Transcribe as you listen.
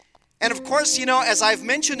And of course, as I've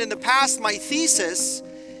mentioned in the past, my thesis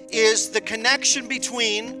is the connection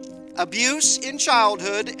between abuse in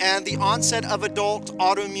childhood and the onset of adult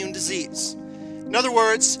autoimmune disease. In other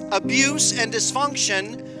words, abuse and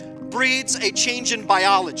dysfunction breeds a change in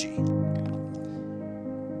biology.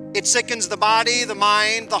 It sickens the body, the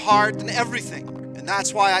mind, the heart, and everything. And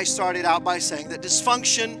that's why I started out by saying that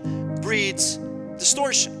dysfunction breeds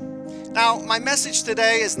distortion. Now, my message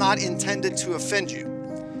today is not intended to offend you.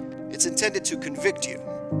 It's intended to convict you.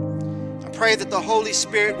 I pray that the Holy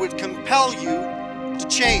Spirit would compel you to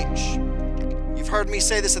change. You've heard me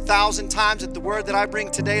say this 1,000 times, that the word that I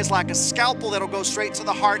bring today is like a scalpel that'll go straight to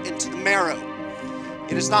the heart and to the marrow.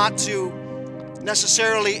 It is not to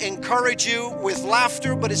necessarily encourage you with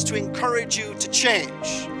laughter, but it's to encourage you to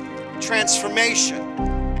change, transformation.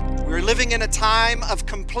 We're living in a time of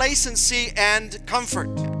complacency and comfort,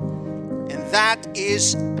 and that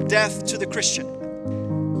is death to the Christian.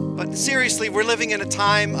 But seriously, we're living in a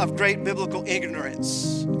time of great biblical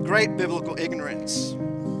ignorance. Great biblical ignorance.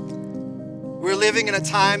 We're living in a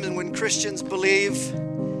time when Christians believe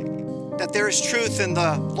that there is truth in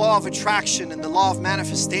the law of attraction and the law of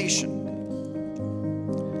manifestation.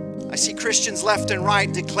 I see Christians left and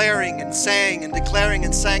right declaring and saying and declaring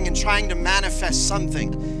and saying and trying to manifest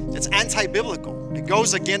something that's anti-biblical. It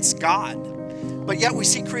goes against God. But yet we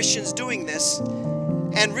see Christians doing this,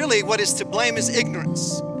 and really what is to blame is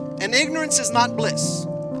ignorance. And ignorance is not bliss.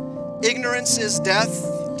 Ignorance is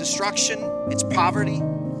death, destruction, it's poverty.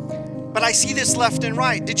 But I see this left and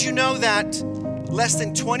right. Did you know that less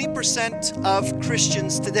than 20% of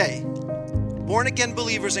Christians today, born-again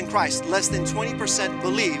believers in Christ, less than 20%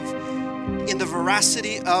 believe in the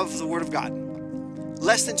veracity of the Word of God?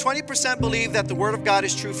 Less than 20% believe that the Word of God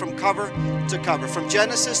is true from cover to cover, from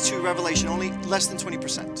Genesis to Revelation, only less than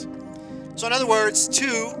 20%. So in other words,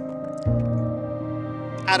 2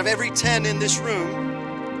 out of every 10 in this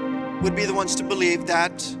room would be the ones to believe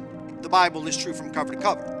that the Bible is true from cover to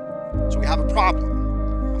cover. So we have a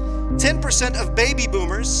problem. 10% of baby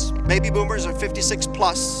boomers are 56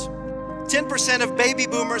 plus, 10% of baby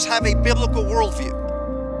boomers have a biblical worldview.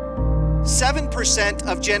 7%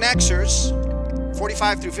 of Gen Xers,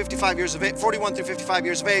 41 through 55 years of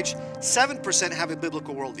age, 7% have a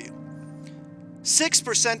biblical worldview.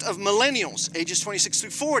 6% of millennials, ages 26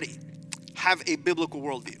 through 40, have a biblical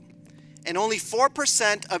worldview. And only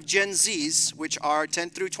 4% of Gen Zs, which are 10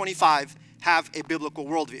 through 25, have a biblical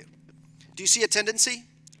worldview. Do you see a tendency?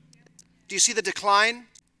 Do you see the decline?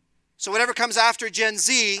 So whatever comes after Gen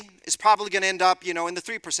Z is probably going to end up, in the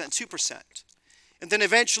 3%, 2%. And then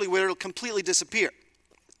eventually where it'll completely disappear.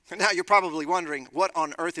 And now you're probably wondering, what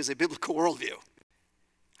on earth is a biblical worldview?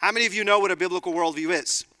 How many of you know what a biblical worldview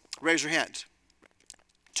is? Raise your hand.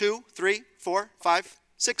 2, 3, 4, 5,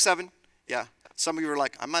 6, 7. Yeah, some of you are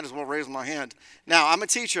like, I might as well raise my hand. Now, I'm a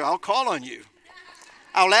teacher. I'll call on you.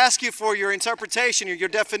 I'll ask you for your interpretation or your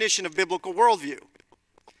definition of biblical worldview.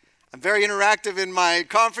 I'm very interactive in my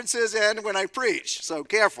conferences and when I preach, so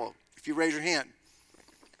careful if you raise your hand.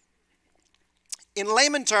 In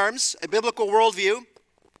layman terms, a biblical worldview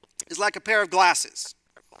is like a pair of glasses.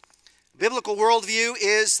 Biblical worldview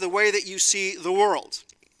is the way that you see the world.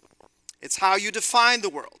 It's how you define the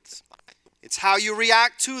world. It's how you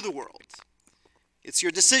react to the world. It's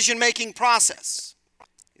your decision-making process.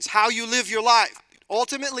 It's how you live your life.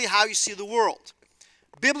 Ultimately, how you see the world.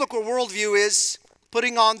 Biblical worldview is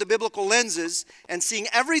putting on the biblical lenses and seeing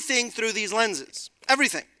everything through these lenses.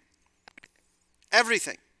 Everything.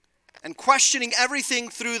 Everything. And questioning everything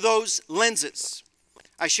through those lenses.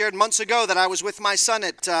 I shared months ago that I was with my son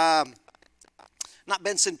at, not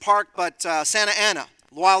Benson Park, but Santa Ana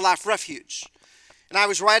Wildlife Refuge. And I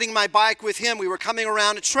was riding my bike with him. We were coming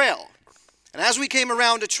around a trail. And as we came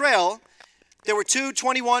around a trail, there were 2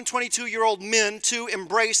 21, 22-year-old men, 2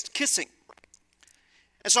 embraced kissing.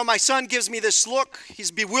 And so my son gives me this look.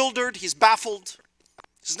 He's bewildered. He's baffled.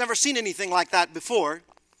 He's never seen anything like that before.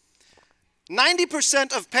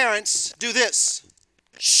 90% of parents do this.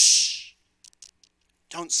 Shh.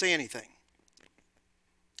 Don't say anything.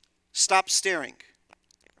 Stop staring.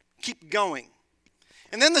 Keep going.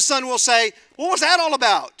 And then the son will say, what was that all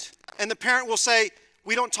about? And the parent will say,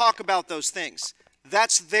 we don't talk about those things.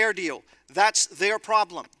 That's their deal. That's their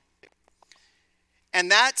problem. And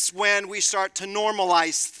that's when we start to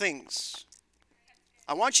normalize things.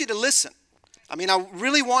 I want you to listen. I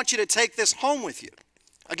really want you to take this home with you.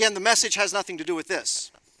 Again, the message has nothing to do with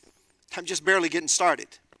this. I'm just barely getting started.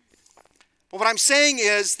 But what I'm saying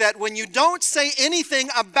is that when you don't say anything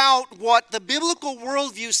about what the biblical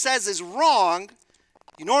worldview says is wrong,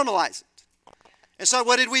 you normalize it. And so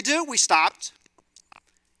what did we do? We stopped.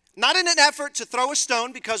 Not in an effort to throw a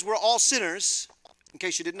stone, because we're all sinners, in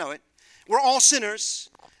case you didn't know it. We're all sinners.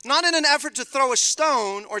 Not in an effort to throw a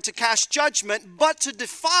stone or to cast judgment, but to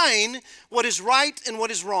define what is right and what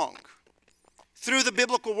is wrong through the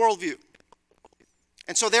biblical worldview.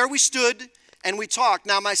 And so there we stood and we talked.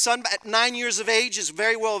 Now my son at 9 years of age is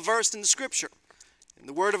very well versed in the Scripture, in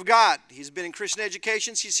the Word of God. He's been in Christian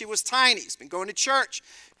education since he was tiny. He's been going to church.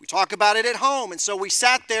 We talk about it at home. And so we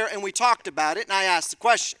sat there and we talked about it, and I asked the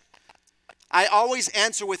question. I always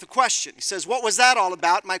answer with a question. He says, "What was that all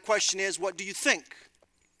about?" My question is, what do you think?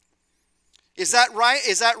 Is that right?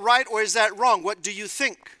 Is that right or is that wrong? What do you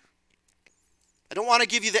think? I don't want to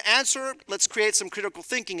give you the answer. Let's create some critical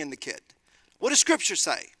thinking in the kid. What does Scripture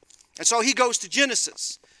say? And so he goes to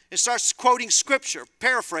Genesis and starts quoting Scripture,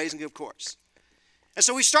 paraphrasing, of course. And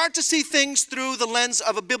so we start to see things through the lens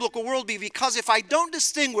of a biblical worldview, because if I don't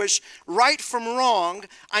distinguish right from wrong,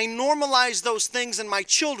 I normalize those things in my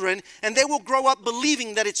children, and they will grow up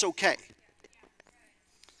believing that it's okay.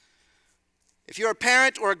 If you're a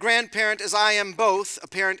parent or a grandparent, as I am both, a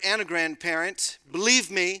parent and a grandparent, believe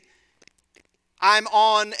me, I'm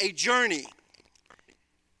on a journey.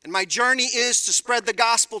 And my journey is to spread the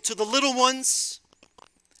gospel to the little ones,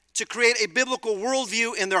 to create a biblical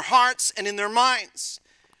worldview in their hearts and in their minds.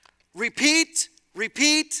 Repeat,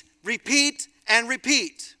 repeat, repeat, and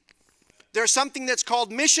repeat. There's something that's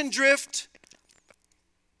called mission drift.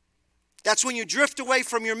 That's when you drift away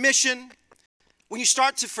from your mission. When you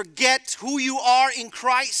start to forget who you are in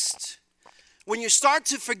Christ, when you start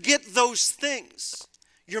to forget those things,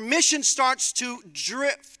 your mission starts to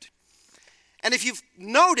drift. And if you've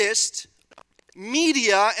noticed,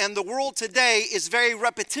 media and the world today is very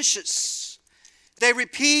repetitious. They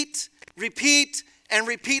repeat, repeat, and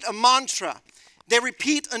repeat a mantra. They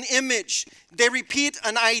repeat an image. They repeat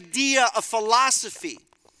an idea, a philosophy.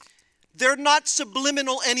 They're not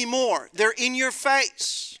subliminal anymore. They're in your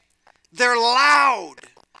face. They're loud,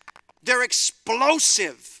 they're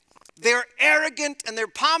explosive, they're arrogant, and they're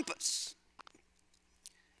pompous.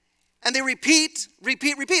 And they repeat,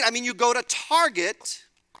 repeat, repeat. I mean, you go to Target,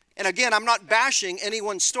 and again, I'm not bashing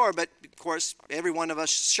anyone's store, but of course, every one of us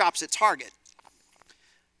shops at Target.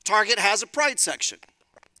 Target has a pride section.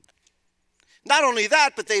 Not only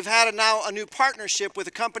that, but they've had now a new partnership with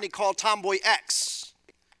a company called Tomboy X.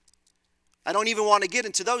 I don't even want to get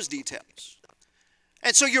into those details.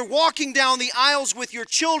 And so you're walking down the aisles with your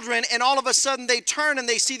children, and all of a sudden they turn and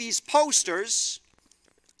they see these posters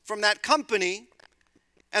from that company,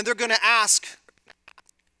 and they're going to ask,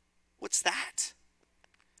 "What's that?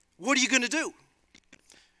 What are you going to do?"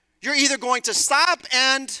 You're either going to stop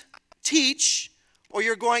and teach, or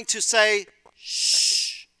you're going to say,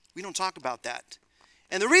 "Shh, we don't talk about that."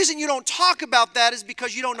 And the reason you don't talk about that is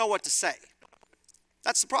because you don't know what to say.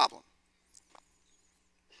 That's the problem.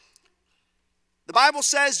 The Bible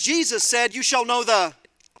says, Jesus said, "You shall know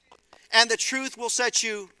and the truth will set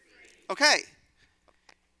you." Okay.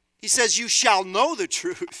 He says, "You shall know the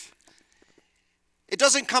truth." It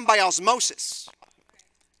doesn't come by osmosis.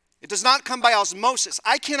 It does not come by osmosis.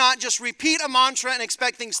 I cannot just repeat a mantra and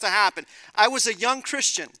expect things to happen. I was a young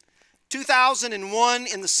Christian, 2001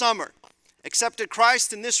 in the summer, accepted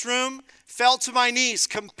Christ in this room, fell to my knees,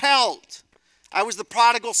 compelled. I was the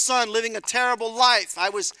prodigal son living a terrible life. I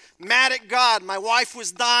was mad at God. My wife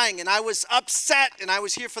was dying, and I was upset, and I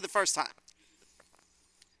was here for the first time.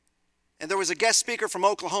 And there was a guest speaker from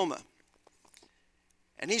Oklahoma.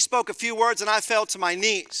 And he spoke a few words, and I fell to my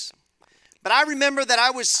knees. But I remember that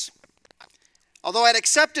although I'd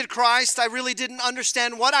accepted Christ, I really didn't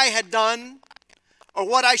understand what I had done or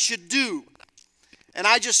what I should do. And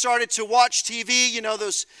I just started to watch TV,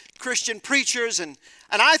 those Christian preachers, and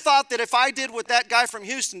I thought that if I did what that guy from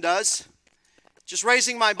Houston does, just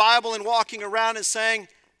raising my Bible and walking around and saying,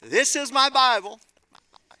 "This is my Bible.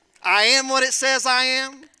 I am what it says I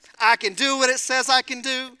am. I can do what it says I can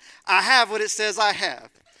do. I have what it says I have."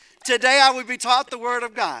 Today I would be taught the Word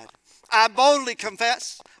of God. I boldly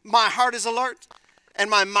confess, my heart is alert, and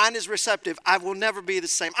my mind is receptive. I will never be the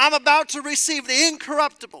same. I'm about to receive the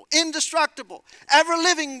incorruptible, indestructible,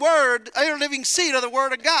 ever-living word, ever-living seed of the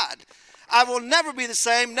Word of God. I will never be the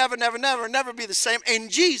same, never, never, never, never be the same. In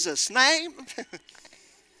Jesus' name.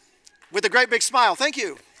 With a great big smile. Thank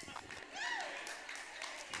you.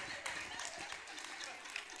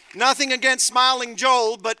 Nothing against Smiling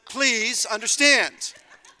Joel, but please understand.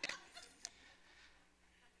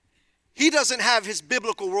 He doesn't have his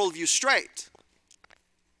biblical worldview straight.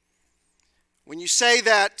 When you say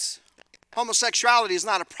that homosexuality is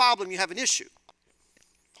not a problem, you have an issue.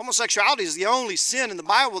 Homosexuality is the only sin in the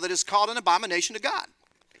Bible that is called an abomination to God.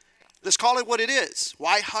 Let's call it what it is.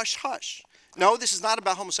 Why hush, hush? No, this is not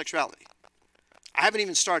about homosexuality. I haven't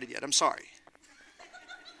even started yet. I'm sorry.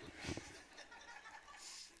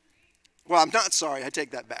 Well, I'm not sorry. I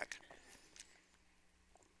take that back.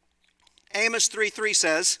 Amos 3:3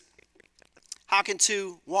 says, how can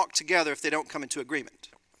two walk together if they don't come into agreement?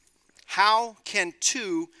 How can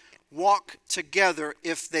two walk together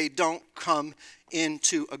if they don't come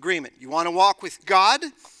into agreement? You want to walk with God,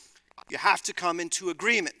 you have to come into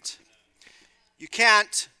agreement. You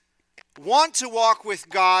can't want to walk with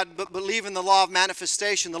God but believe in the law of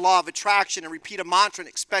manifestation, the law of attraction, and repeat a mantra and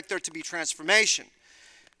expect there to be transformation.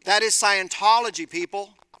 That is Scientology,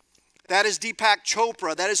 people. That is Deepak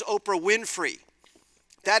Chopra. That is Oprah Winfrey.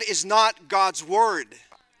 That is not God's word.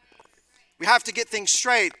 We have to get things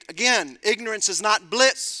straight. Again, ignorance is not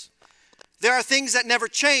bliss. There are things that never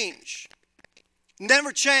change.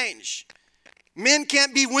 Never change. Men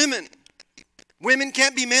can't be women. Women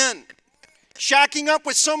can't be men. Shacking up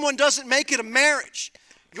with someone doesn't make it a marriage.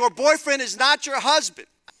 Your boyfriend is not your husband.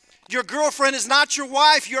 Your girlfriend is not your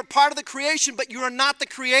wife. You're part of the creation, but you are not the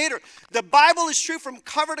creator. The Bible is true from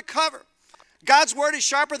cover to cover. God's word is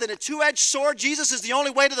sharper than a two-edged sword. Jesus is the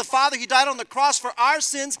only way to the Father. He died on the cross for our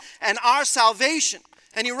sins and our salvation.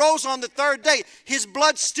 And he rose on the third day. His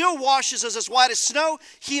blood still washes us as white as snow.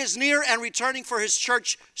 He is near and returning for his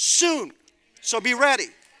church soon. So be ready.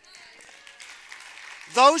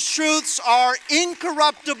 Those truths are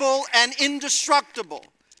incorruptible and indestructible.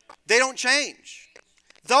 They don't change.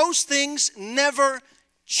 Those things never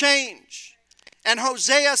change. And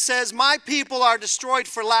Hosea says, my people are destroyed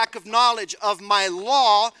for lack of knowledge of my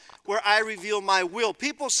law where I reveal my will.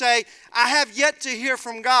 People say, I have yet to hear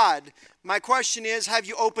from God. My question is, have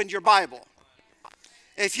you opened your Bible?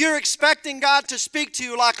 If you're expecting God to speak to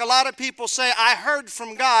you like a lot of people say, I heard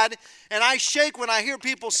from God, and I shake when I hear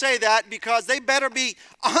people say that because they better be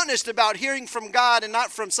honest about hearing from God and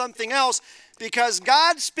not from something else, because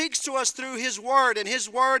God speaks to us through his word, and his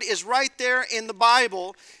word is right there in the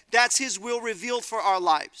Bible. That's his will revealed for our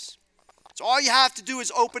lives. So all you have to do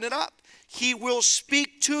is open it up. He will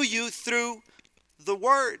speak to you through the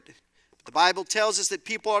word. The Bible tells us that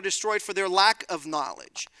people are destroyed for their lack of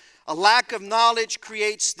knowledge. A lack of knowledge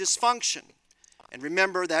creates dysfunction. And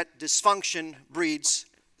remember that dysfunction breeds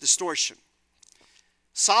distortion.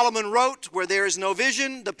 Solomon wrote, where there is no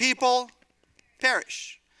vision, the people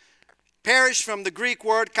perish. Perish from the Greek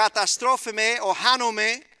word katastropheme or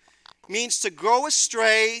hanome means to go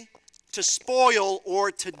astray, to spoil,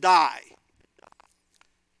 or to die.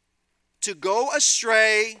 To go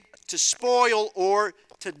astray, to spoil, or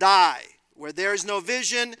to die. Where there is no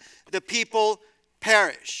vision, the people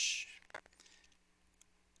perish.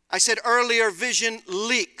 I said earlier, vision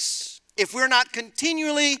leaks. If we're not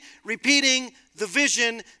continually repeating the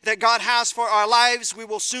vision that God has for our lives, we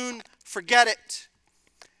will soon forget it.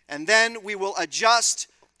 And then we will adjust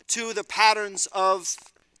to the patterns of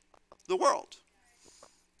the world.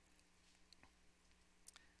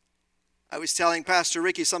 I was telling Pastor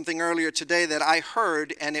Ricky something earlier today that I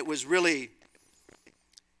heard, and it was really,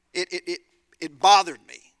 it bothered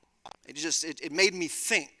me. It made me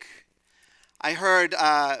think. I heard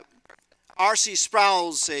R.C.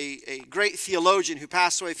 Sproul's, a great theologian who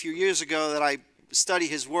passed away a few years ago that I study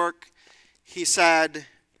his work. He said,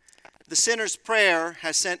 the sinner's prayer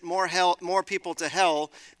has sent more people to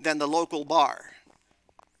hell than the local bar.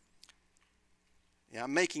 Yeah,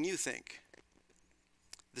 I'm making you think.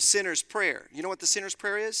 The sinner's prayer. You know what the sinner's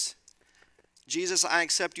prayer is? Jesus, I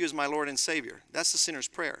accept you as my Lord and Savior. That's the sinner's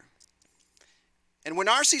prayer. And when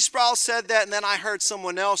R.C. Sproul said that, and then I heard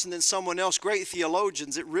someone else, and then someone else, great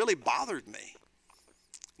theologians, it really bothered me.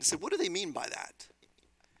 I said, what do they mean by that?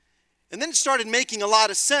 And then it started making a lot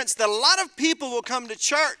of sense that a lot of people will come to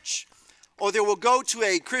church, or they will go to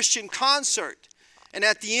a Christian concert, and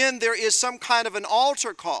at the end there is some kind of an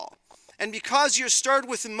altar call. And because you're stirred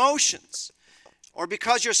with emotions, or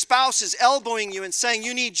because your spouse is elbowing you and saying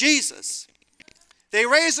you need Jesus, they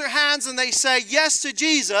raise their hands and they say yes to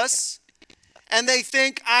Jesus, and they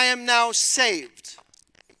think, I am now saved.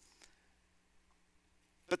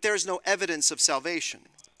 But there is no evidence of salvation.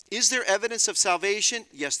 Is there evidence of salvation?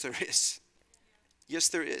 Yes, there is. Yes,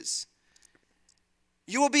 there is.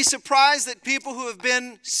 You will be surprised that people who have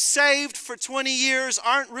been saved for 20 years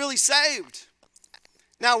aren't really saved.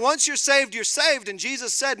 Now, once you're saved, and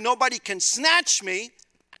Jesus said, nobody can snatch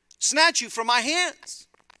you from my hands.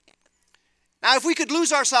 Now, if we could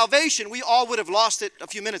lose our salvation, we all would have lost it a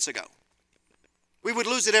few minutes ago. We would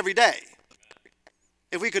lose it every day.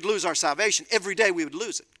 If we could lose our salvation, every day we would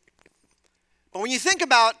lose it. But when you think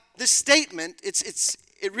about this statement,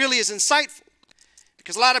 it really is insightful.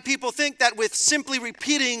 Because a lot of people think that with simply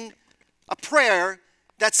repeating a prayer,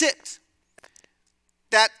 that's it.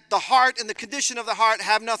 that the heart and the condition of the heart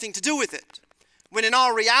have nothing to do with it. When in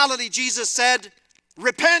all reality, Jesus said,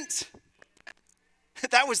 repent.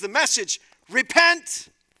 That was the message. Repent.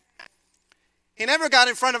 He never got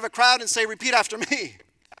in front of a crowd and say, repeat after me.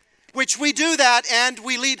 Which we do that, and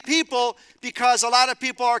we lead people because a lot of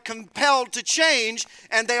people are compelled to change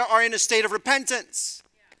and they are in a state of repentance.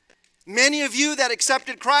 Many of you that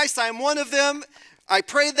accepted Christ, I am one of them. I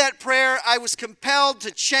prayed that prayer. I was compelled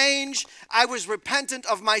to change. I was repentant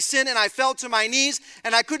of my sin, and I fell to my knees,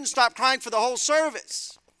 and I couldn't stop crying for the whole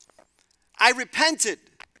service. I repented.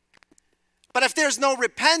 But if there's no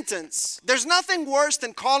repentance, there's nothing worse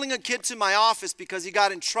than calling a kid to my office because he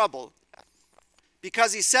got in trouble,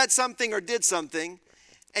 because he said something or did something,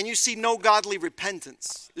 and you see no godly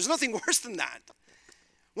repentance. There's nothing worse than that.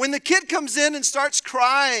 When the kid comes in and starts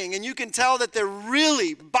crying, and you can tell that they're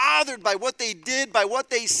really bothered by what they did, by what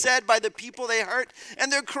they said, by the people they hurt, and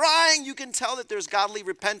they're crying, you can tell that there's godly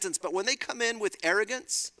repentance. But when they come in with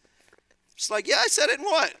arrogance, it's like, yeah, I said it, and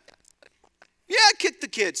what? Yeah, I kicked the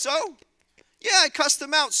kid, so? Yeah, I cussed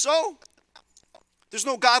him out, so? There's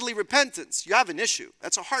no godly repentance. You have an issue.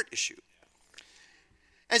 That's a heart issue.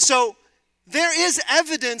 And so there is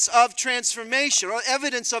evidence of transformation or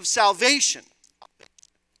evidence of salvation.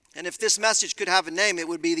 And if this message could have a name, it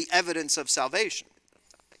would be the evidence of salvation.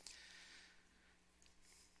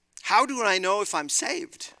 How do I know if I'm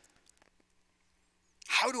saved?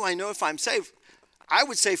 How do I know if I'm saved? I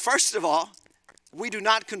would say, first of all, we do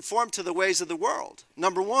not conform to the ways of the world.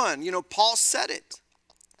 Number one, Paul said it.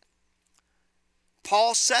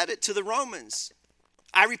 Paul said it to the Romans.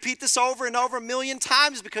 I repeat this over and over a million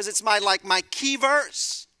times because it's my key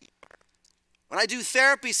verse. When I do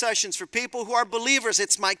therapy sessions for people who are believers,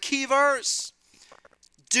 it's my key verse.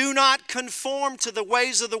 Do not conform to the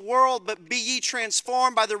ways of the world, but be ye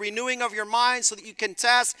transformed by the renewing of your mind so that you can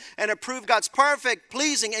test and approve God's perfect,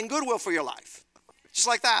 pleasing, and good will for your life. Just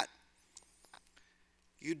like that.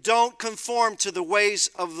 You don't conform to the ways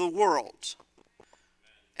of the world.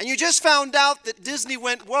 And you just found out that Disney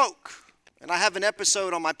went woke. And I have an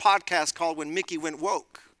episode on my podcast called When Mickey Went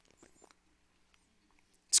Woke.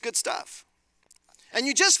 It's good stuff. And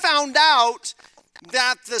you just found out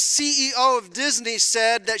that the CEO of Disney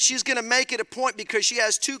said that she's going to make it a point, because she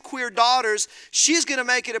has 2 queer daughters, she's going to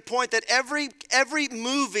make it a point that every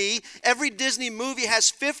movie, every Disney movie has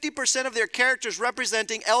 50% of their characters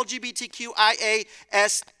representing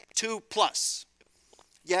LGBTQIAS2+.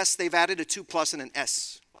 Yes, they've added a 2+ and an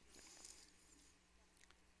S.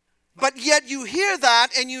 But yet you hear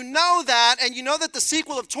that, and you know that the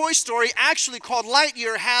sequel of Toy Story, actually called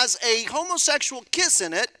Lightyear, has a homosexual kiss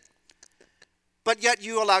in it, but yet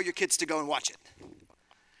you allow your kids to go and watch it.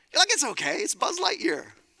 You're like, it's okay, it's Buzz Lightyear.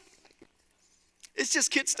 It's just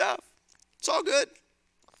kid stuff. It's all good.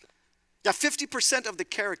 Yeah, 50% of the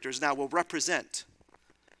characters now will represent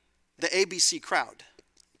the ABC crowd.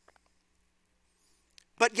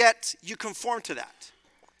 But yet you conform to that.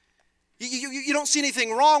 You don't see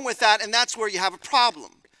anything wrong with that, and that's where you have a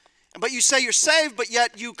problem. But you say you're saved, but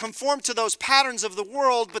yet you conform to those patterns of the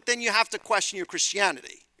world, but then you have to question your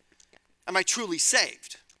Christianity. Am I truly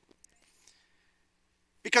saved?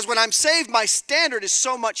 Because when I'm saved, my standard is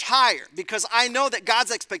so much higher, because I know that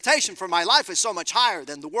God's expectation for my life is so much higher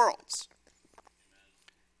than the world's.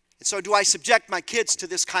 And so do I subject my kids to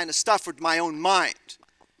this kind of stuff with my own mind?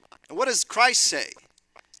 And what does Christ say?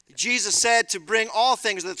 Jesus said to bring all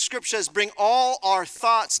things, the scripture says, bring all our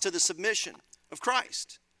thoughts to the submission of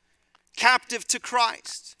Christ. Captive to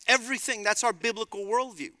Christ. Everything, that's our biblical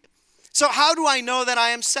worldview. So how do I know that I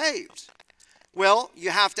am saved? Well, you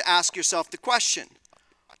have to ask yourself the question,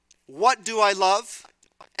 what do I love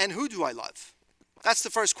and who do I love? That's the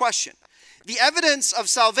first question. The evidence of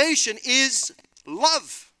salvation is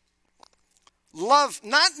love. Love,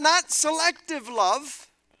 not selective love.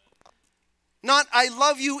 Not, I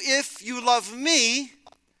love you if you love me,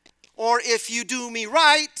 or if you do me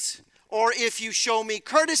right, or if you show me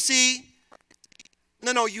courtesy.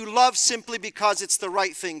 No, you love simply because it's the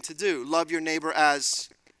right thing to do. Love your neighbor as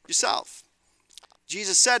yourself.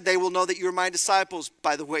 Jesus said, they will know that you're my disciples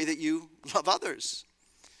by the way that you love others.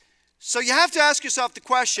 So you have to ask yourself the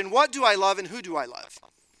question, what do I love and who do I love?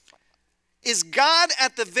 Is God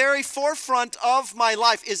at the very forefront of my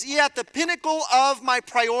life? Is he at the pinnacle of my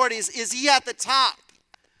priorities? Is he at the top?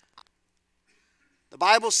 The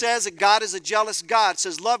Bible says that God is a jealous God. It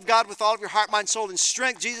says, love God with all of your heart, mind, soul, and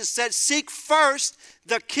strength. Jesus said, seek first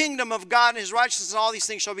the kingdom of God and his righteousness, and all these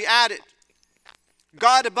things shall be added.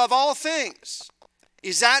 God above all things.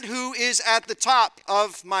 Is that who is at the top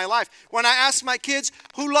of my life? When I ask my kids,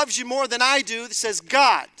 who loves you more than I do? It says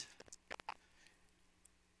God.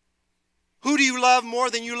 Who do you love more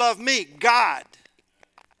than you love me? God.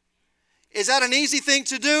 Is that an easy thing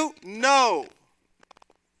to do? No.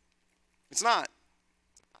 It's not.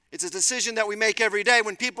 It's a decision that we make every day.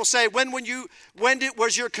 When people say, when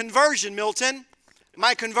was your conversion, Milton?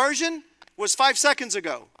 My conversion was 5 seconds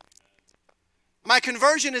ago. My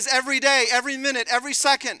conversion is every day, every minute, every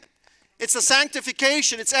second. It's the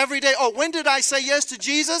sanctification. It's every day. Oh, when did I say yes to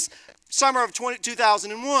Jesus? Summer of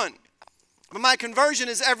 2001. But my conversion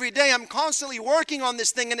is every day. I'm constantly working on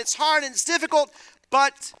this thing, and it's hard and it's difficult,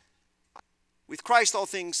 but with Christ all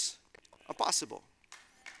things are possible.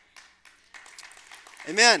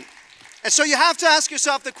 Amen. And so you have to ask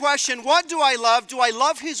yourself the question, what do I love? Do I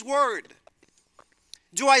love His Word?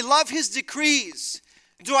 Do I love His decrees?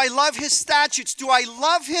 Do I love His statutes? Do I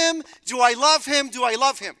love Him? Do I love Him? Do I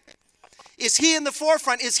love Him? Is He in the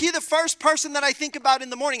forefront? Is He the first person that I think about in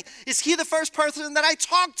the morning? Is He the first person that I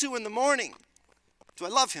talk to in the morning? Do I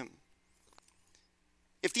love Him?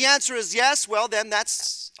 If the answer is yes, well then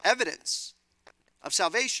that's evidence of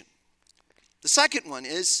salvation. The second one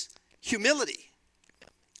is humility.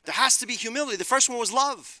 There has to be humility. The first one was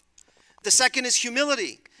love. The second is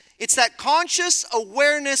humility. It's that conscious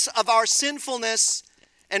awareness of our sinfulness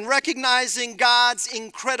and recognizing God's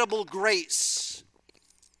incredible grace.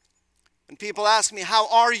 When people ask me, how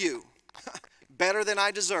are you? Better than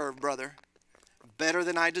I deserve, brother. Better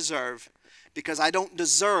than I deserve, because I don't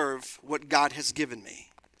deserve what God has given me.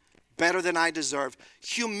 Better than I deserve.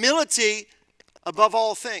 Humility above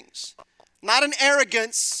all things. Not an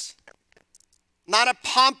arrogance, not a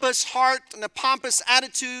pompous heart and a pompous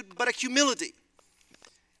attitude, but a humility.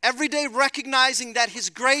 Every day recognizing that His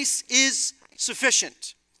grace is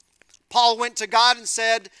sufficient. Paul went to God and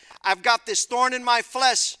said, I've got this thorn in my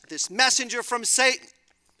flesh, this messenger from Satan.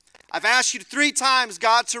 I've asked you 3 times,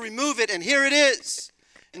 God, to remove it, and here it is.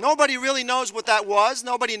 And nobody really knows what that was.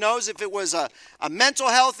 Nobody knows if it was a mental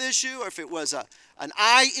health issue or if it was an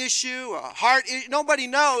eye issue or a heart issue. Nobody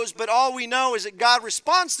knows, but all we know is that God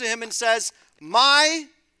responds to him and says, my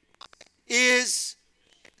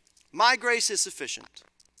grace is sufficient.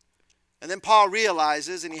 And then Paul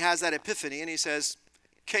realizes, and he has that epiphany, and he says,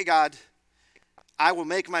 okay, God, I will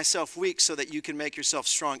make myself weak so that you can make yourself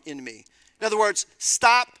strong in me. In other words,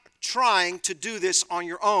 stop trying to do this on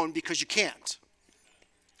your own because you can't.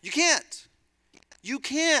 You can't. You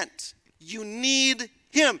can't. You need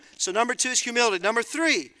Him. So number 2 is humility. Number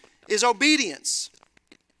 3 is obedience.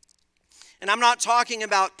 And I'm not talking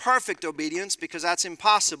about perfect obedience because that's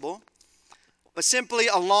impossible, but simply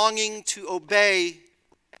a longing to obey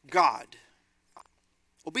God.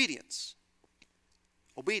 Obedience.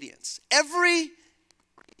 Obedience. Every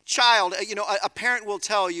child, a parent will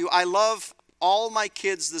tell you, I love all my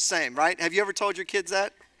kids the same, right? Have you ever told your kids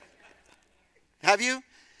that? Have you?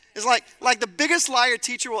 It's like the biggest lie a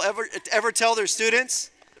teacher will ever tell their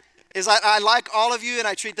students is I like all of you and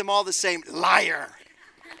I treat them all the same. Liar.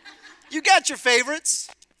 You got your favorites.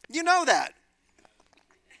 You know that.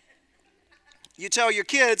 You tell your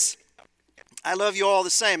kids, I love you all the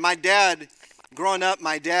same. My dad, growing up,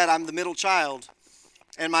 I'm the middle child.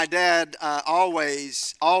 And my dad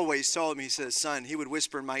always told me, he says, son, he would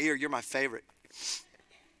whisper in my ear, you're my favorite.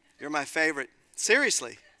 You're my favorite.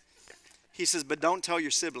 Seriously. He says, but don't tell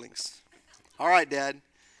your siblings. All right, Dad.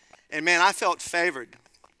 And man, I felt favored.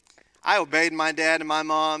 I obeyed my dad and my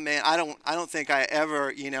mom. Man, I don't think I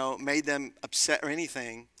ever, made them upset or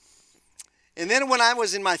anything. And then when I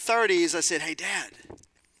was in my 30s, I said, hey, Dad,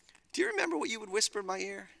 do you remember what you would whisper in my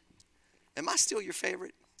ear? Am I still your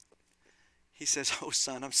favorite? He says, oh,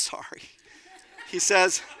 son, I'm sorry. He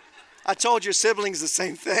says, I told your siblings the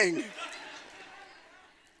same thing.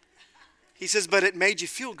 He says, but it made you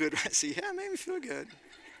feel good. I say, yeah, it made me feel good.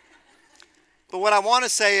 But what I want to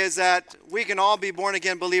say is that we can all be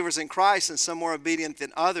born-again believers in Christ and some more obedient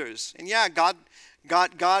than others. And yeah, God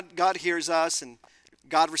hears us and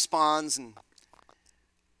God responds.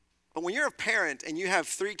 But when you're a parent and you have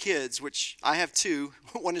 3 kids, which I have 2,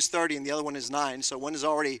 one is 30 and the other one is 9, so one is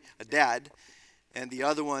already a dad, and the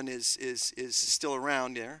other one is still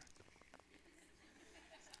around there.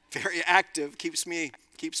 Very active, keeps me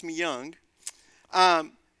young. But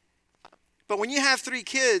when you have 3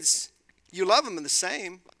 kids, you love them the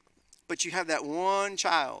same, but you have that one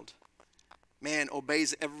child, man,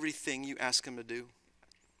 obeys everything you ask him to do.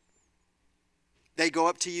 They go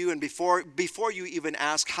up to you, and before you even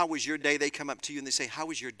ask, how was your day, they come up to you and they say, how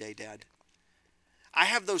was your day, Dad? I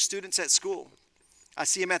have those students at school. I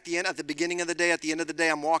see them at the beginning of the day, at the end of the day,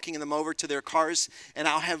 I'm walking them over to their cars, and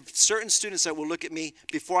I'll have certain students that will look at me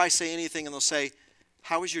before I say anything, and they'll say,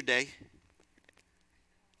 how was your day?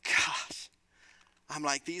 Gosh, I'm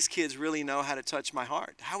like, these kids really know how to touch my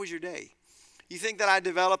heart. How was your day? You think that I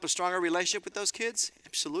develop a stronger relationship with those kids?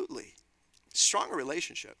 Absolutely. Stronger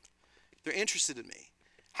relationship. They're interested in me.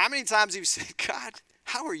 How many times have you said, God,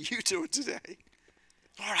 how are you doing today?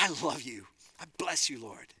 Lord, I love you. I bless you,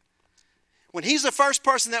 Lord. When he's the first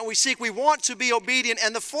person that we seek, we want to be obedient.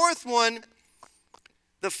 And the fourth one,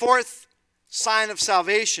 the fourth sign of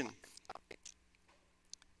salvation,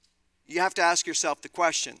 you have to ask yourself the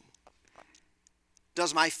question,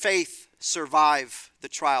 does my faith survive the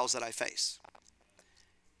trials that I face?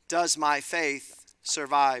 Does my faith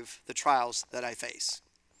survive the trials that I face?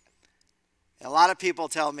 And a lot of people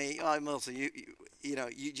tell me, oh, Melissa, you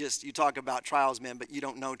talk about trials, man, but you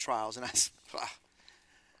don't know trials. And I said,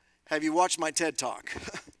 have you watched my TED Talk?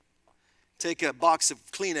 Take a box of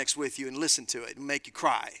Kleenex with you and listen to it and make you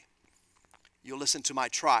cry. You'll listen to my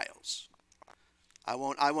trials. I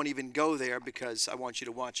won't even go there because I want you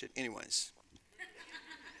to watch it anyways.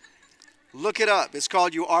 Look it up. It's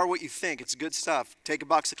called You Are What You Think. It's good stuff. Take a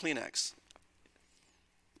box of Kleenex.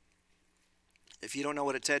 If you don't know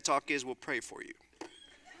what a TED Talk is, we'll pray for you.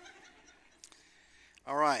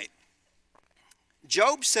 All right.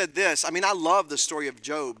 Job said this. I love the story of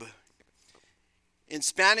Job. In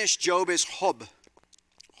Spanish, Job is Job.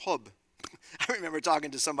 Job. I remember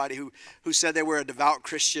talking to somebody who said they were a devout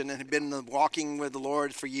Christian and had been walking with the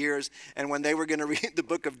Lord for years. And when they were going to read the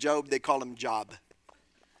book of Job, they called him Job.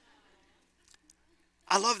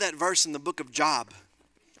 I love that verse in the book of Job.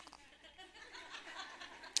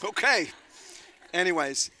 Okay.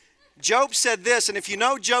 Anyways, Job said this, and if you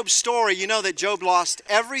know Job's story, you know that Job lost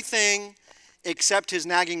everything except his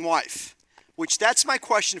nagging wife, which that's my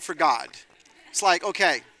question for God. It's like,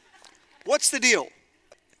 okay, what's the deal?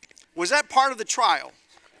 Was that part of the trial?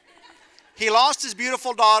 He lost his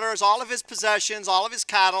beautiful daughters, all of his possessions, all of his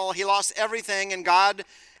cattle. He lost everything, and God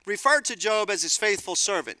referred to Job as his faithful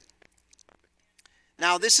servant.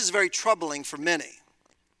 Now, this is very troubling for many.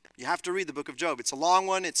 You have to read the book of Job. It's a long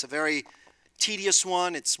one. It's a very tedious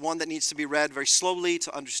one. It's one that needs to be read very slowly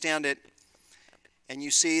to understand it. And you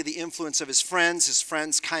see the influence of his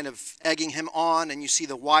friends kind of egging him on, and you see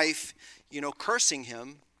the wife, cursing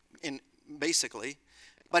him, basically.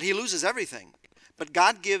 But he loses everything. But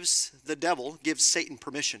God gives Satan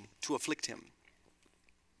permission to afflict him.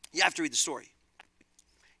 You have to read the story.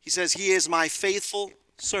 He says, he is my faithful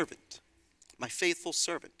servant. My faithful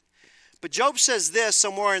servant. But Job says this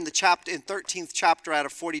somewhere in 13th chapter out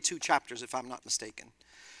of 42 chapters, if I'm not mistaken.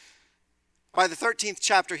 By the 13th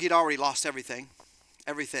chapter, he'd already lost everything.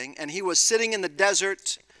 And he was sitting in the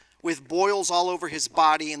desert with boils all over his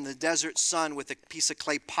body, in the desert sun with a piece of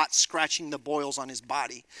clay pot scratching the boils on his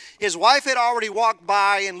body. His wife had already walked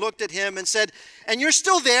by and looked at him and said, and you're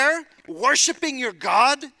still there worshiping your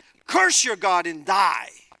God? Curse your God and die.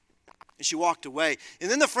 And she walked away.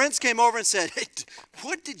 And then the friends came over and said, hey,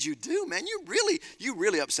 what did you do, man? You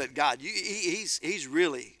really upset God. He's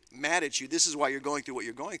really mad at you. This is why you're going through what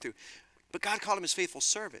you're going through. But God called him his faithful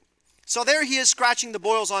servant. So there he is scratching the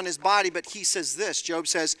boils on his body, but he says this. Job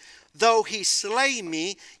says, though he slay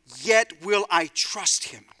me, yet will I trust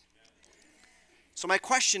him. So my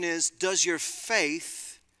question is, does your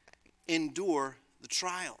faith endure the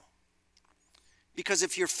trial? Because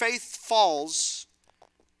if your faith falls,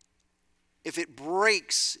 if it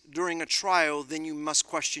breaks during a trial, then you must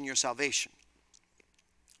question your salvation.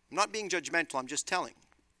 I'm not being judgmental, I'm just telling.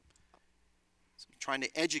 I'm trying to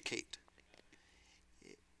educate.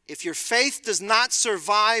 If your faith does not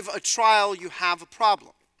survive a trial, you have a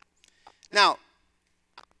problem. Now,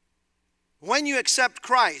 when you accept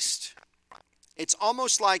Christ, it's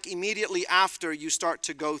almost like immediately after you start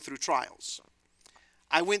to go through trials.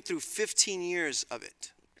 I went through 15 years of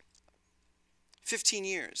it. 15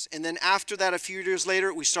 years. And then after that, a few years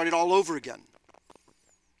later, we started all over again.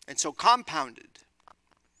 And so compounded.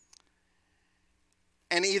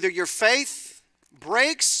 And either your faith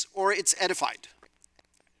breaks or it's edified.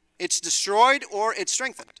 It's destroyed or it's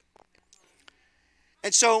strengthened.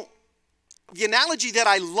 And so the analogy that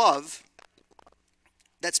I love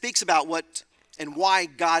that speaks about what and why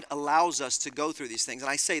God allows us to go through these things.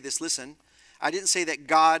 And I say this, listen, I didn't say that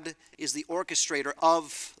God is the orchestrator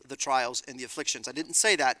of the trials and the afflictions. I didn't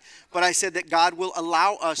say that. But I said that God will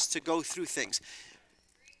allow us to go through things.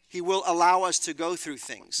 He will allow us to go through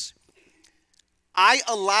things. I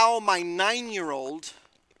allow my 9-year-old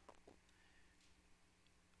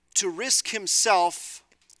to risk himself,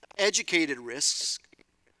 educated risks,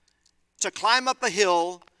 to climb up a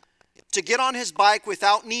hill, to get on his bike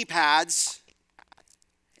without knee pads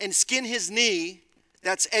and skin his knee.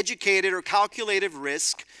 That's educated or calculated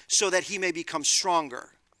risk so that he may become stronger.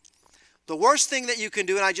 The worst thing that you can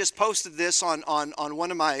do, and I just posted this on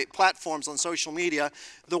one of my platforms on social media,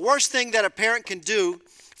 the worst thing that a parent can do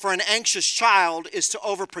for an anxious child is to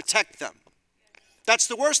overprotect them. That's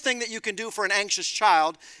the worst thing that you can do for an anxious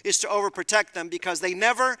child, is to overprotect them, because they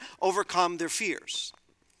never overcome their fears.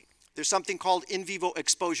 There's something called in vivo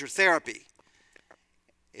exposure therapy.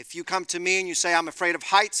 If you come to me and you say, I'm afraid of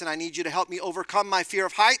heights and I need you to help me overcome my fear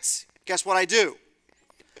of heights, guess what I do?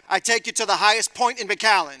 I take you to the highest point in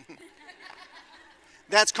McAllen.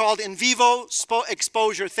 That's called in vivo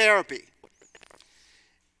exposure therapy.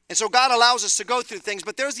 And so God allows us to go through things,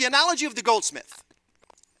 but there's the analogy of the goldsmith.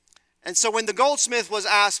 And so when the goldsmith was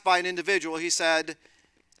asked by an individual, he said,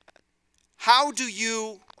 how do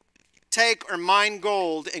you take or mine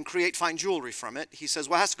gold and create fine jewelry from it? He says,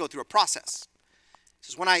 well, it has to go through a process. He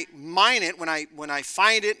says, when I mine it, when I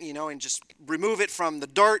find it, and just remove it from the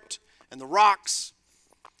dirt and the rocks,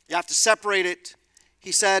 you have to separate it.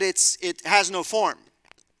 He said it has no form.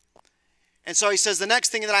 And so he says the next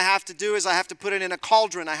thing that I have to do is I have to put it in a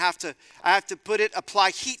cauldron. I have to apply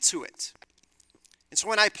heat to it. And so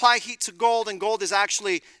when I apply heat to gold, and gold is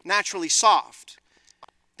actually naturally soft,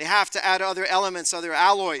 they have to add other elements, other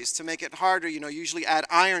alloys to make it harder, usually add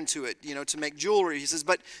iron to it, to make jewelry. He says,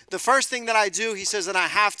 but the first thing that I do, he says, that I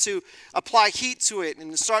have to apply heat to it,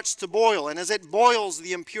 and it starts to boil. And as it boils,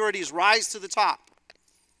 the impurities rise to the top.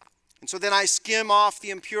 And so then I skim off the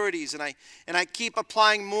impurities, and I keep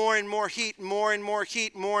applying more and more heat, more and more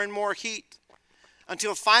heat, more and more heat,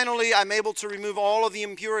 until finally I'm able to remove all of the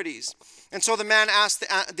impurities. And so the man asked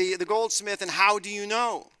the goldsmith, and how do you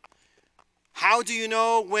know? How do you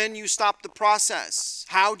know when you stop the process?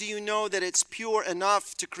 How do you know that it's pure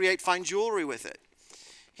enough to create fine jewelry with it?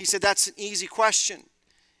 He said, that's an easy question.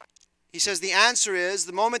 He says, the answer is,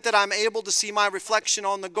 the moment that I'm able to see my reflection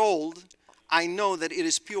on the gold, I know that it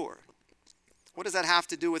is pure. What does that have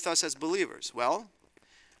to do with us as believers? Well,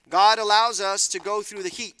 God allows us to go through the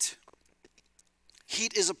heat.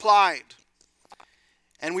 Heat is applied,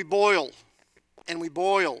 and we boil, and we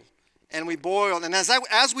boil, and we boil. And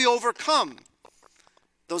as we overcome,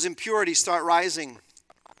 those impurities start rising.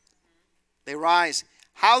 They rise.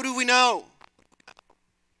 How do we know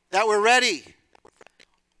that we're ready,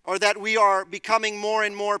 or that we are becoming more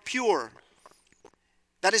and more pure?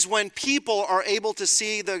 That is when people are able to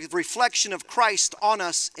see the reflection of Christ on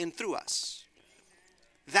us and through us.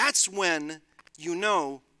 That's when you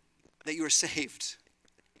know that you're saved.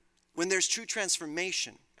 When there's true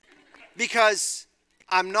transformation. Because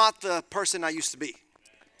I'm not the person I used to be.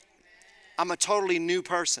 I'm a totally new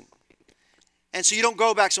person. And so you don't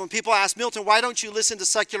go back. So when people ask, Milton, why don't you listen to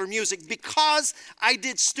secular music? Because I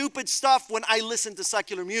did stupid stuff when I listened to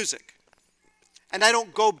secular music. And I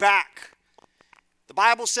don't go back. The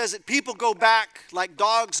Bible says that people go back like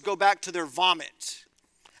dogs go back to their vomit.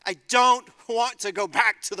 I don't want to go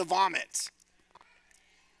back to the vomit.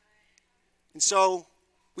 And so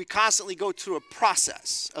we constantly go through a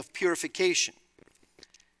process of purification.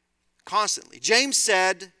 Constantly. James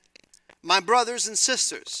said, my brothers and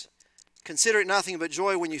sisters, consider it nothing but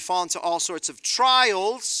joy when you fall into all sorts of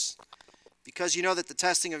trials, because you know that the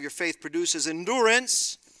testing of your faith produces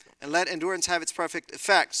endurance. And let endurance have its perfect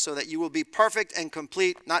effect, so that you will be perfect and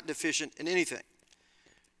complete, not deficient in anything.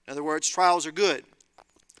 In other words, trials are good.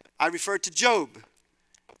 I referred to Job.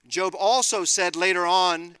 Job also said later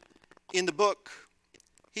on in the book,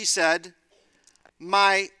 he said,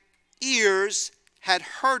 my ears had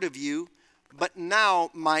heard of you, but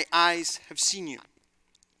now my eyes have seen you.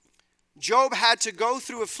 Job had to go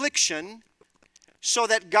through affliction so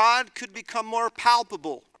that God could become more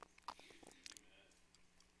palpable,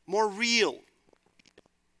 more real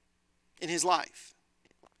in his life.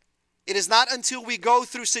 It is not until we go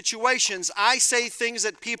through situations, I say things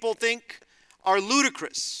that people think are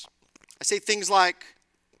ludicrous. I say things like,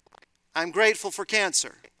 I'm grateful for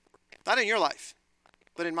cancer. Not in your life,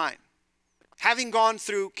 but in mine. Having gone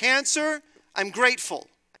through cancer, I'm grateful.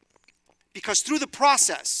 Because through the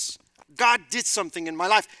process, God did something in my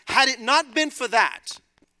life. Had it not been for that,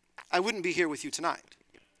 I wouldn't be here with you tonight.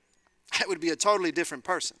 I would be a totally different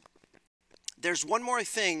person. There's one more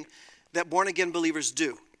thing that born-again believers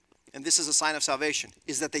do, and this is a sign of salvation,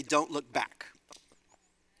 is that they don't look back.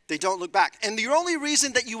 They don't look back. And the only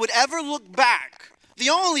reason that you would ever look back,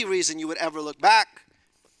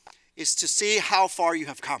 is to see how far you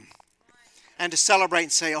have come. And to celebrate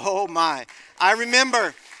and say, oh my, I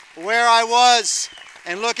remember where I was,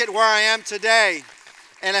 and look at where I am today.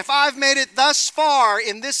 And if I've made it thus far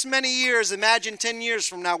in this many years, imagine 10 years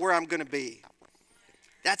from now where I'm going to be.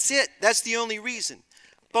 That's it. That's the only reason.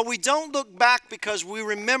 But we don't look back because we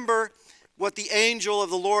remember what the angel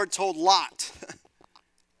of the Lord told Lot.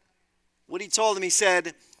 what he told them. He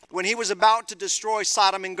said, when he was about to destroy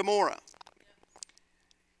Sodom and Gomorrah,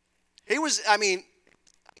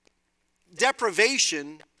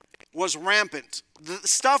 deprivation was rampant. The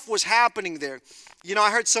stuff was happening there. You know, I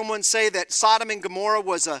heard someone say that Sodom and Gomorrah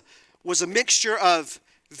was a mixture of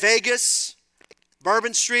Vegas,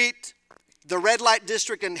 Bourbon Street, the red light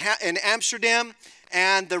district in Amsterdam,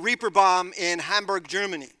 and the Reeperbahn in Hamburg,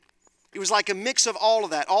 Germany. It was like a mix of all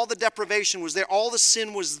of that. All the deprivation was there. All the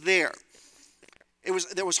sin was there.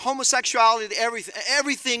 There was homosexuality,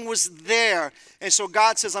 everything was there. And so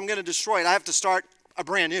God says, I'm going to destroy it. I have to start a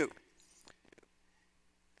brand new.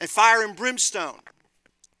 And fire and brimstone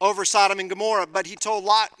over Sodom and Gomorrah. But he told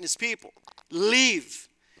Lot and his people, leave.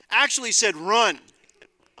 Actually he said, run.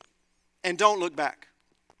 And don't look back.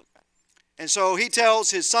 And so he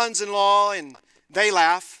tells his sons-in-law, and they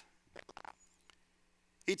laugh.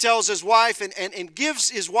 He tells his wife and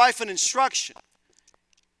gives his wife an instruction.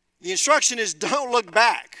 The instruction is, don't look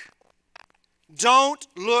back. Don't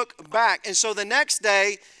look back. And so the next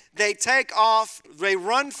day, they take off, they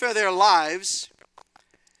run for their lives,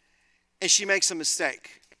 and she makes a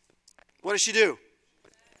mistake. What does she do?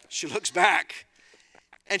 She looks back.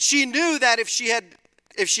 And she knew that if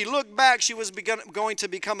she looked back, she was going to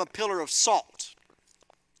become a pillar of salt.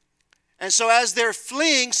 And so as they're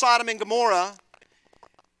fleeing Sodom and Gomorrah,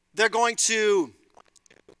 they're going to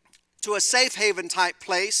a safe haven type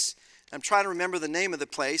place. I'm trying to remember the name of the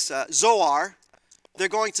place. Zoar. They're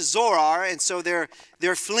going to Zoar, and so they're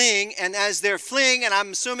fleeing. And as they're fleeing, and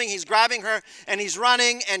I'm assuming he's grabbing her, and he's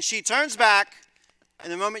running, and she turns back.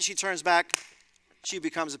 And the moment she turns back, she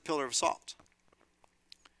becomes a pillar of salt.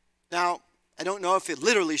 Now, I don't know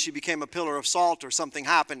if she became a pillar of salt or something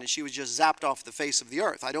happened and she was just zapped off the face of the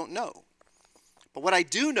earth. I don't know. But what I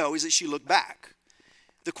do know is that she looked back.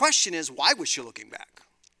 The question is, why was she looking back?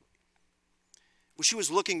 Well, she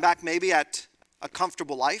was looking back maybe at a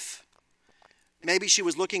comfortable life. Maybe she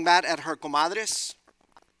was looking back at her comadres.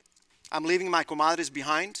 I'm leaving my comadres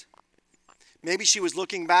behind. Maybe she was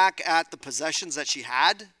looking back at the possessions that she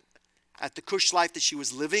had, at the cush life that she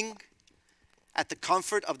was living, at the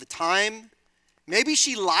comfort of the time. Maybe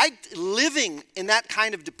she liked living in that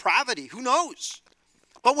kind of depravity. Who knows?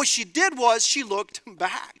 But what she did was she looked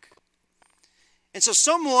back. And so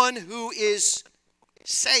someone who is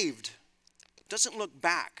saved doesn't look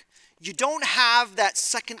back. You don't have that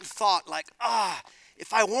second thought like,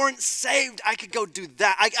 if I weren't saved, I could go do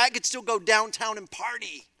that. I could still go downtown and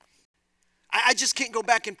party. I just can't go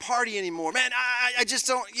back and party anymore. Man, I just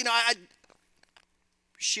don't,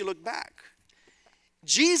 She looked back.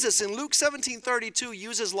 Jesus in Luke 17:32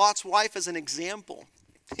 uses Lot's wife as an example.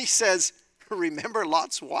 He says, remember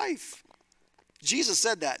Lot's wife. Jesus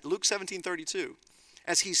said that, Luke 17:32.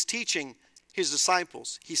 As he's teaching his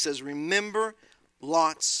disciples, he says, remember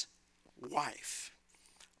Lot's wife.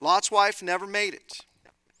 Lot's wife never made it.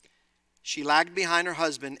 She lagged behind her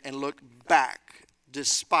husband and looked back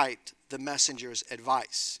despite the messenger's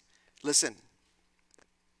advice. Listen,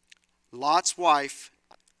 Lot's wife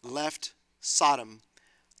left Sodom,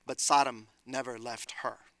 but Sodom never left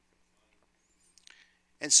her.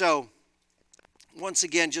 And so, once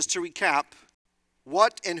again, just to recap,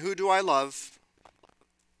 what and who do I love?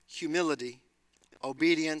 Humility,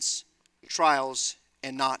 obedience, trials,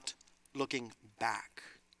 and not looking back.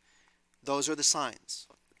 Those are the signs.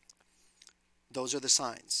 Those are the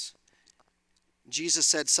signs. Jesus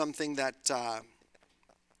said something that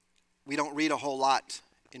we don't read a whole lot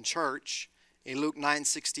in church. In Luke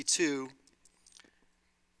 9:62,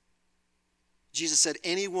 Jesus said,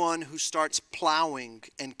 anyone who starts plowing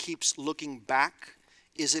and keeps looking back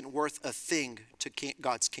isn't worth a thing to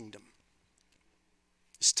God's kingdom.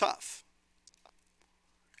 It's tough.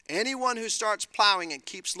 Anyone who starts plowing and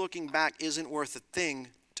keeps looking back isn't worth a thing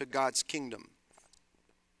to God's kingdom.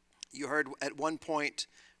 You heard at one point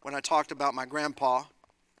when I talked about my grandpa,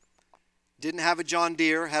 didn't have a John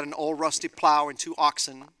Deere, had an old rusty plow and 2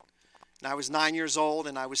 oxen. And I was 9 years old,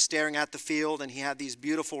 and I was staring at the field, and he had these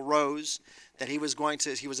beautiful rows that he was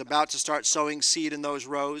about to start sowing seed in those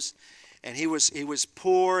rows. And he was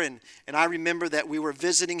poor, and I remember that we were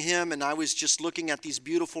visiting him, and I was just looking at these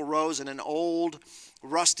beautiful rows and an old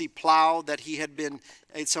rusty plow that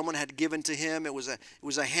someone had given to him. It was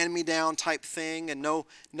a hand-me-down type thing, and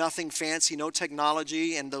nothing fancy, no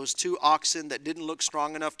technology, and those 2 oxen that didn't look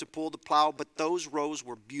strong enough to pull the plow, but those rows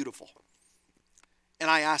were beautiful.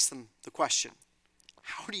 And I asked them the question,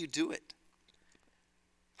 how do you do it?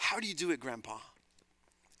 How do you do it, Grandpa?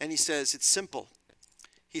 And he says, it's simple.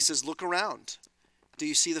 He says, look around. Do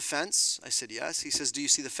you see the fence? I said, yes. He says, do you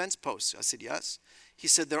see the fence posts? I said, yes. He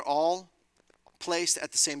said, they're all placed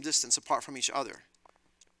at the same distance apart from each other.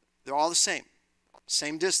 They're all the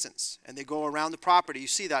same distance, and they go around the property. You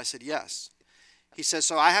see that? I said, yes. He says,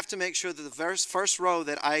 so I have to make sure that the first row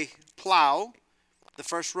that I plow, the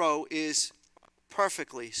first row is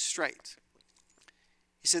perfectly straight.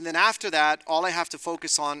 He said, then after that, all I have to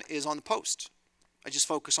focus on is on the post. I just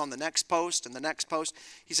focus on the next post and the next post.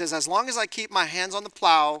 He says, as long as I keep my hands on the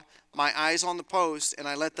plow, my eyes on the post, and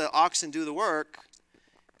I let the oxen do the work,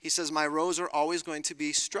 he says, my rows are always going to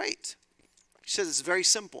be straight. He says, it's very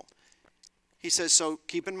simple. He says, so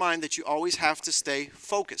keep in mind that you always have to stay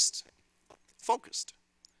focused. Focused.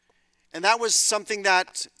 And that was something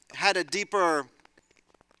that had a deeper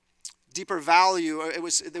value.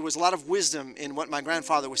 There was a lot of wisdom in what my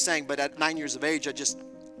grandfather was saying, but at 9 years of age, I just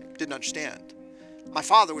didn't understand. My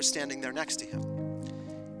father was standing there next to him.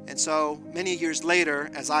 And so many years later,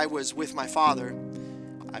 as I was with my father,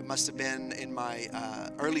 I must have been in my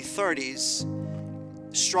early 30s,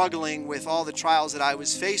 struggling with all the trials that I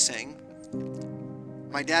was facing.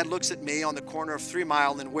 My dad looks at me on the corner of 3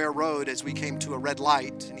 Mile and Ware Road as we came to a red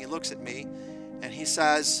light, and he looks at me and he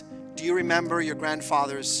says, do you remember your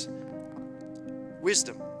grandfather's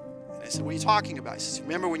wisdom? And I said, what are you talking about? He says,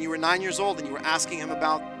 remember when you were 9 years old and you were asking him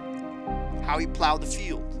about how he plowed the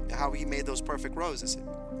field, how he made those perfect rows? I said,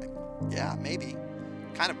 yeah, maybe.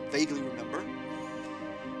 Kind of vaguely remember.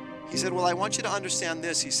 He said, well, I want you to understand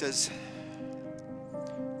this. He says,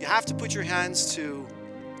 you have to put your hands to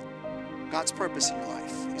God's purpose in your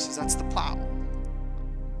life. He says, that's the plow.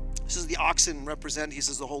 This is the oxen represent, he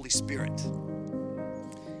says, the Holy Spirit.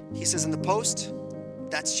 He says, in the post,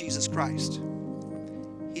 that's Jesus Christ.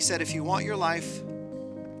 He said, if you want your life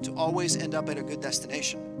to always end up at a good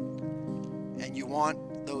destination, and you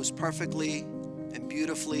want those perfectly and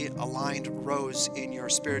beautifully aligned rows in your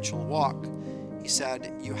spiritual walk, he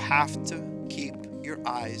said, you have to keep your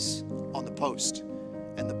eyes on the post.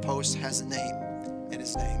 And the post has a name, and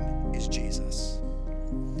his name is Jesus.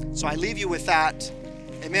 So I leave you with that.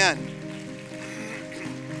 Amen.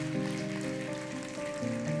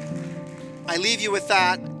 I leave you with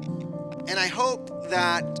that, and I hope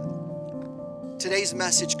that today's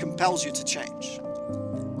message compels you to change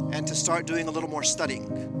and to start doing a little more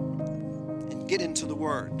studying and get into the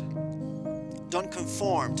Word. Don't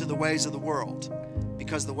conform to the ways of the world,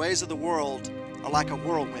 because the ways of the world are like a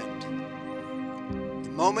whirlwind.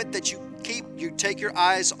 The moment that you take your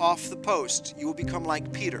eyes off the post, you will become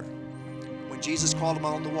like Peter when Jesus called him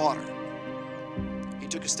on the water. He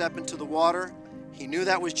took a step into the water. He knew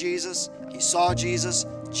that was Jesus. He saw Jesus.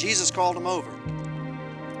 Jesus called him over.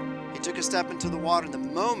 He took a step into the water, and the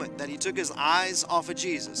moment that he took his eyes off of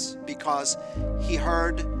Jesus, because he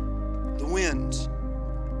heard the wind,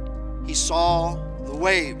 he saw the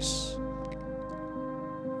waves,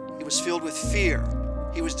 he was filled with fear.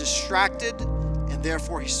 He was distracted, and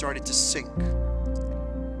therefore he started to sink.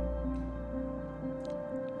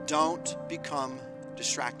 Don't become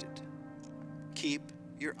distracted. Keep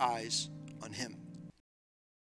your eyes on him.